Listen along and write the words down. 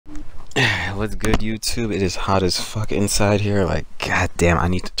What's good, YouTube? It is hot as fuck inside here. Like, god damn, I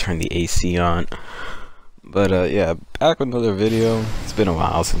need to turn the AC on. But yeah, back with another video. It's been a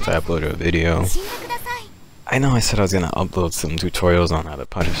while since I uploaded a video. I know I said I was gonna upload some tutorials on how to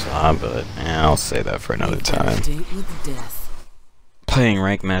punish Law, but I'll say that for another time. Playing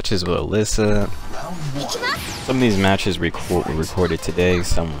ranked matches with Alisa. Some of these matches were recorded today,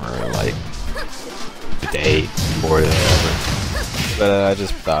 some were like the day before or whatever. But I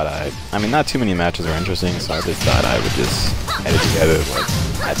just thought I mean, not too many matches are interesting, so I just thought I would just edit together what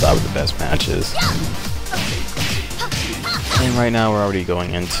I thought were the best matches. And right now we're already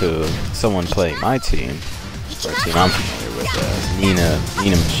going into someone playing my team, or a team I'm familiar with, Nina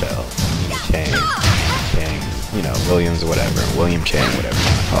Michelle, Nina Chang, you know, Williams or whatever, William Chang, whatever you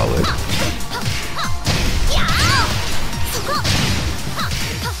want to call it.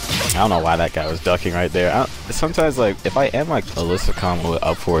 I don't know why that guy was ducking right there. Sometimes, like, if I end like Alisa combo with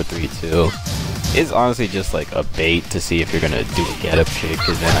up 4-3-2, it's honestly just like a bait to see if you're gonna do a get up kick,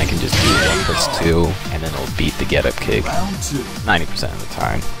 because then I can just do 1+2 and then it'll beat the get up kick 90% of the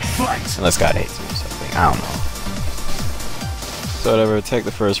time. Unless God hates me or something, I don't know. So whatever, take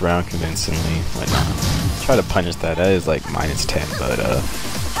the first round convincingly. Like, try to punish that. That is like -10, but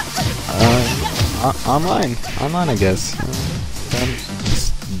online I guess.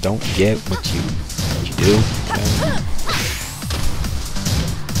 Just don't get what you do.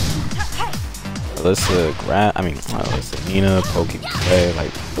 Alisa, Nina poking away.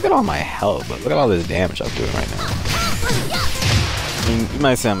 Like, look at all my health, but look at all this damage I'm doing right now. I mean, you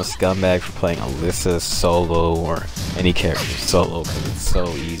might say I'm a scumbag for playing Alisa solo or any character solo because it's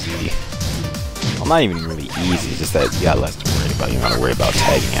so easy. Well, not even really easy, just that you got less to worry about. You don't have to worry about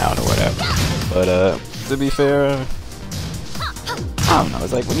tagging out or whatever. But to be fair, I don't know,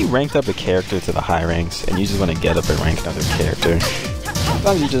 it's like when you ranked up a character to the high ranks and you just want to get up and rank another character,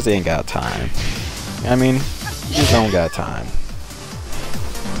 sometimes you just ain't got time. I mean, you just don't got time.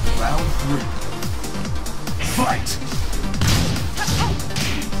 Round 3. Fight!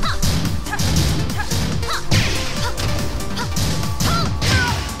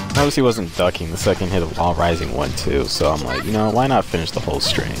 Notice he wasn't ducking the second hit of wall rising 1-2, so I'm like, you know, why not finish the whole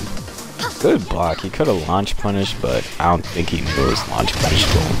string? Good block. He could have launch punished, but I don't think he knew it was launch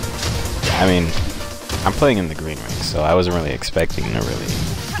punishable. I mean, I'm playing in the green ring, so I wasn't really expecting to really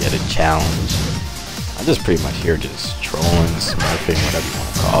get a challenge. I'm just pretty much here just trolling, smurfing, whatever you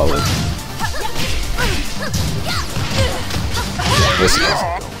want to call it. This is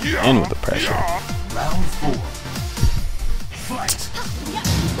going in with the pressure. Round 4. Fight!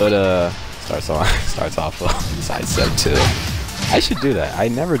 But starts off side step 2. I should do that. I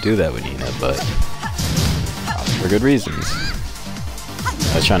never do that with Nina, but for good reasons.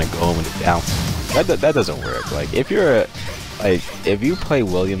 I was trying to go in with it down. That doesn't work. Like, if you're if you play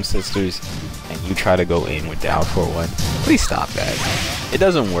Williams sisters and you try to go in with down 4-1, please stop that. It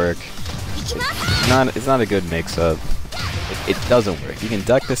doesn't work. It's not a good mix-up. It doesn't work. You can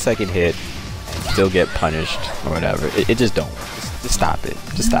duck the second hit and still get punished or whatever. It just don't work. Just stop it.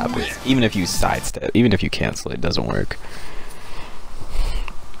 Just stop it. Even if you sidestep, even if you cancel it, it doesn't work.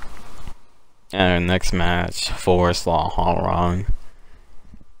 And next match, Forest Law Hong.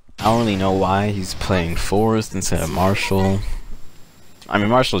 I don't really know why he's playing Forest instead of Marshall. I mean,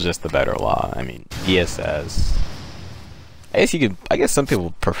 Marshall's just the better Law. I mean, DSS. I guess some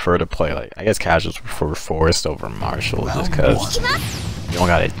people prefer to play, like, I guess casuals prefer Forest over Marshall just because you don't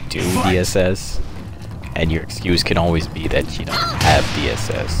gotta do DSS. And your excuse can always be that you don't have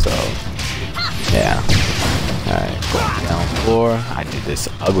DSS, so yeah. Alright, going down floor. I did this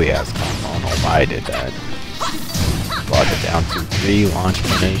ugly ass combo. I don't know why I did that. Block it down 2-3, launch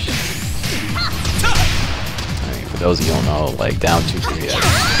punish. I mean, for those of you who don't know, like, down 2-3,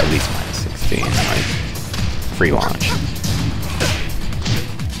 that's at least -16, like, free launch.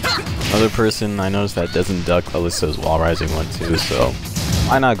 Another person I noticed that doesn't duck Alisa's wall rising 1-2, so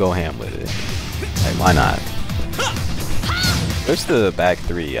why not go ham with it? Like, why not? There's the back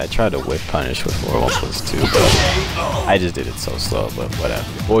 3. I tried to whip punish with 4-1+2, but I just did it so slow, but whatever.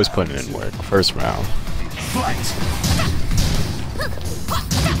 The boys putting in work. First round.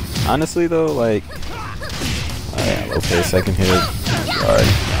 Honestly though, like, yeah, okay, second hit. Guard.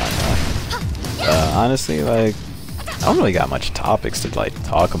 Honestly, like, I don't really got much topics to like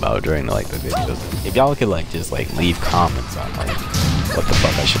talk about during the videos. If y'all could like just like leave comments on like what the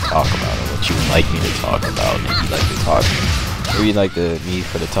fuck I should talk about or what you would like me to talk about, maybe like to talk. Or you'd like me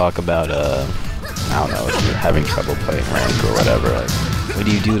to talk about, I don't know, if you're having trouble playing rank or whatever, like, what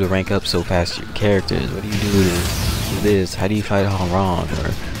do you do to rank up so fast your characters? What do you do to do this? How do you fight all wrong?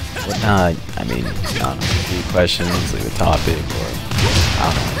 Or whatnot? I mean, I don't know, leave questions, leave a topic, or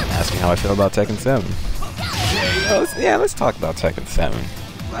I don't know, ask ask me how I feel about Tekken 7. Yeah, let's talk about Tekken 7.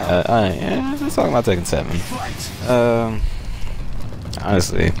 Yeah, let's talk about Tekken 7.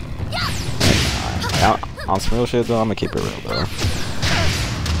 Honestly, on some real shit though, I'm gonna keep it real though.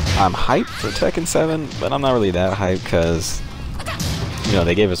 I'm hyped for Tekken 7, but I'm not really that hyped because, you know,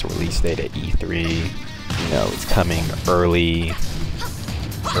 they gave us a release date at E3. You know, it's coming early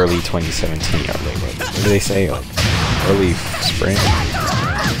 2017. Or like, what do they say? Like, early spring,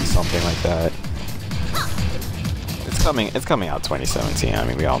 something like that. It's coming out 2017. I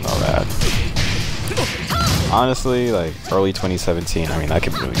mean, we all know that. Honestly, like early 2017. I mean, that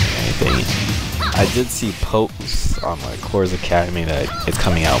could really be anything. I did see posts on like Core's Academy that it's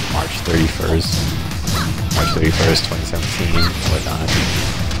coming out March 31st, 2017, whatnot.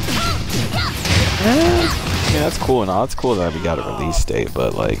 Yeah, that's cool and all. It's cool that we got a release date,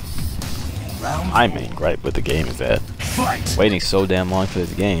 but like, my main gripe with the game is that waiting so damn long for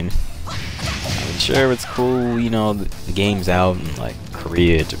this game. I mean, sure, it's cool, you know, the game's out in like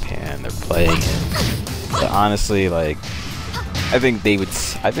Korea, Japan, they're playing it, but honestly, like, I think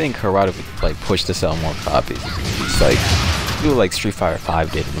Harada would like push to sell more copies. It's like, do like Street Fighter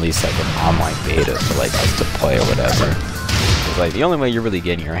 5 did, release like an online beta for like us to play or whatever. It's like the only way you're really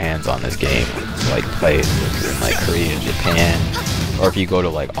getting your hands on this game is like play it in like Korea, Japan, or if you go to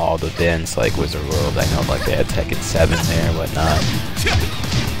like all the events like Wizard World. I know like they had Tekken 7 there and whatnot.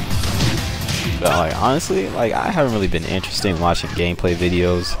 But like honestly, like I haven't really been interested in watching gameplay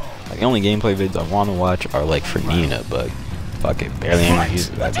videos. Like the only gameplay videos I want to watch are like for Nina, but fuck it, barely ain't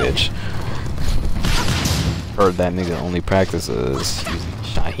using that bitch. Heard that nigga only practices using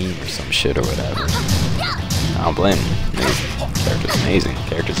Shaheen or some shit or whatever. I don't blame him. Nigga's character's amazing.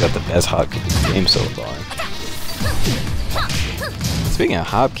 Character's got the best hop kick in the game so far. Speaking of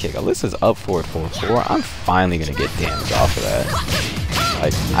hop kick, Alisa's up forward 4-4. I'm finally gonna get damage off of that.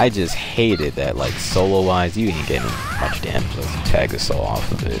 Like, I just hated that, like, solo-wise, you ain't getting much damage unless you tag the soul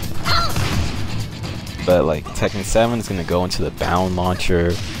off of it. But, like, Tekken 7 is gonna go into the bound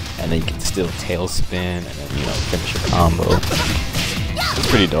launcher, and then you can still tailspin, and then, you know, finish your combo. It's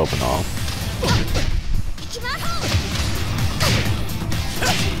pretty dope and all.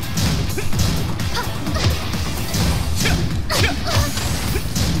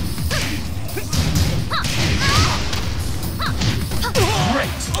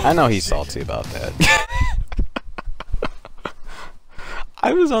 I know he's salty about that.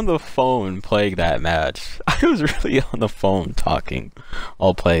 I was on the phone playing that match. I was really on the phone talking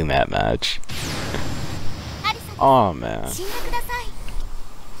while playing that match. Oh man.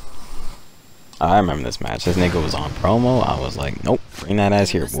 I remember this match. This nigga was on promo. I was like, nope, bring that ass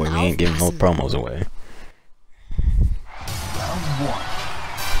here, boy. We ain't giving no promos away. Round 1.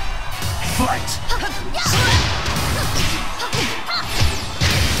 Fight!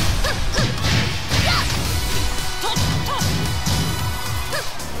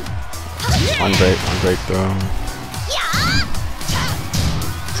 One break throw.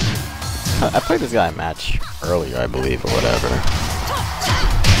 I played this guy a match earlier, I believe, or whatever.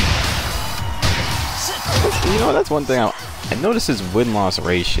 You know, that's one thing I noticed his win-loss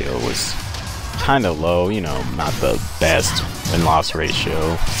ratio was kind of low. You know, not the best win-loss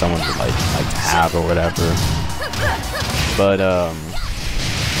ratio someone would like to have or whatever. But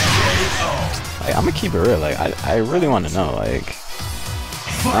like, I'm gonna keep it real. Like, I really want to know, like,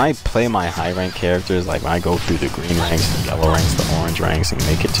 when I play my high rank characters, like when I go through the green ranks, the yellow ranks, the orange ranks, and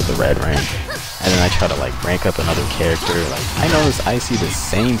make it to the red rank, and then I try to like rank up another character, like I notice I see the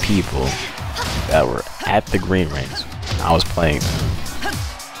same people that were at the green ranks when I was playing them.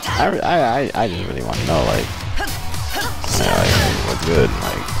 I just really want to know, like what's good,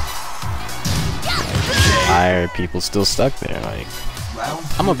 like why are people still stuck there? Like,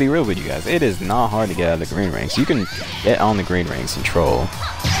 I'm gonna be real with you guys, it is not hard to get out of the green ranks. You can get on the green ranks and troll.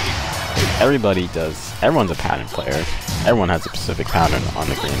 Everybody does. Everyone's a pattern player. Everyone has a specific pattern on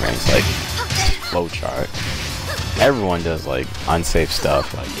the green ranks, like flowchart. Everyone does like unsafe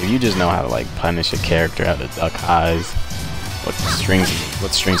stuff. Like if you just know how to like punish a character, how to duck highs, what strings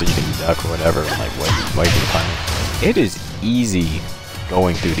that you can duck or whatever, and like what you can punish. It is easy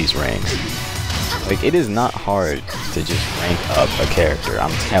going through these ranks. Like, it is not hard to just rank up a character.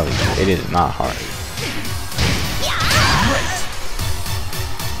 I'm telling you, it is not hard.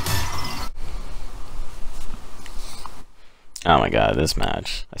 Oh my god, this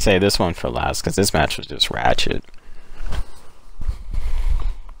match. I say this one for last because this match was just ratchet.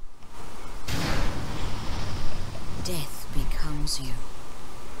 Death becomes you.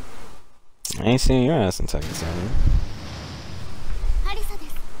 I ain't seen your ass in Tekken 7.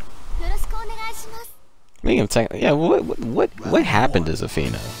 Speaking of tech, yeah, what happened to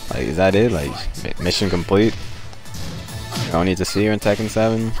Zafina? Like, is that it? Like, mission complete? You don't need to see her in Tekken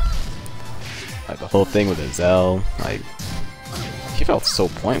 7? Like, the whole thing with Azel, like, she felt so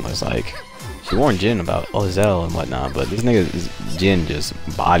pointless. Like, she warned Jin about Azel and whatnot, but this nigga, Jin, just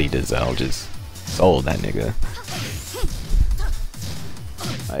bodied Azel, just sold that nigga.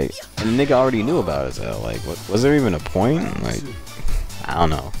 Like, and the nigga already knew about Azel. Like, was there even a point? Like, I don't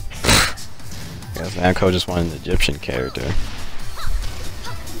know. I guess Namco just wanted an Egyptian character.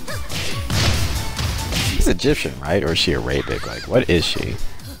 She's Egyptian, right? Or is she Arabic? Like, what is she?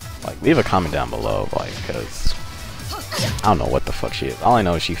 Like, leave a comment down below, like, because I don't know what the fuck she is. All I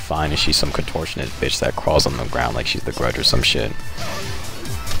know is she's fine and she's some contortionist bitch that crawls on the ground like she's the Grudge or some shit.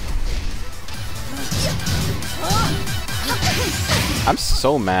 I'm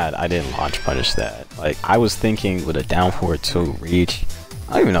so mad I didn't launch punish that. Like, I was thinking with a down forward 2 reach,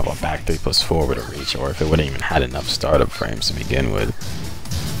 I don't even know if a back 3+4 would have reached, or if it wouldn't even had enough startup frames to begin with.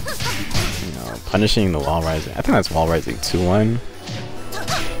 You know, punishing the wall rising. I think that's wall rising 2-1.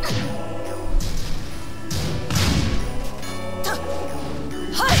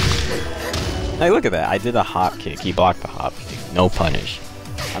 Hey, look at that. I did a hop kick. He blocked the hop kick. No punish.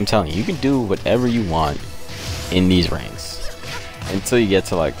 I'm telling you, you can do whatever you want in these ranks until you get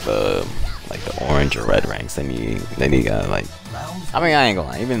to like the orange or red ranks. Then you gotta like. I mean, I ain't gonna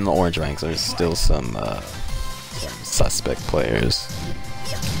lie. Even in the orange ranks, there's still some suspect players.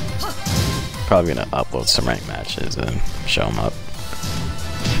 Probably gonna upload some ranked matches and show them up.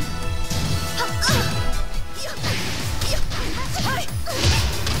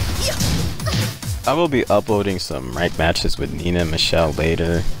 I will be uploading some ranked matches with Nina and Michelle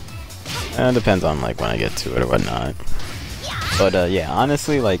later. It depends on like when I get to it or whatnot. But yeah,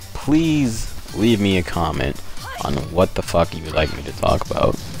 honestly, like, please leave me a comment on what the fuck you would like me to talk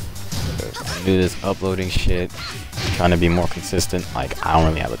about. I do this uploading shit, trying to be more consistent. Like, I don't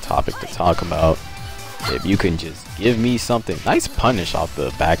really have a topic to talk about. If you can just give me something. Nice punish off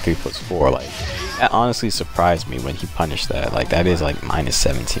the back 3+4. Like, that honestly surprised me when he punished that. Like, that is like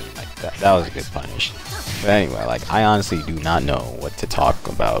 -17. Like, that was a good punish. But anyway, like, I honestly do not know what to talk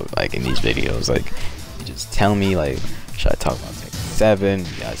about, like, in these videos. Like, just tell me, like, should I talk about Tekken 7?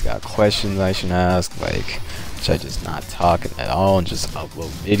 You guys got questions I should ask? Like, should I just not talk at all and just upload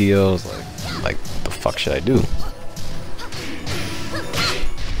videos? Like the fuck should I do?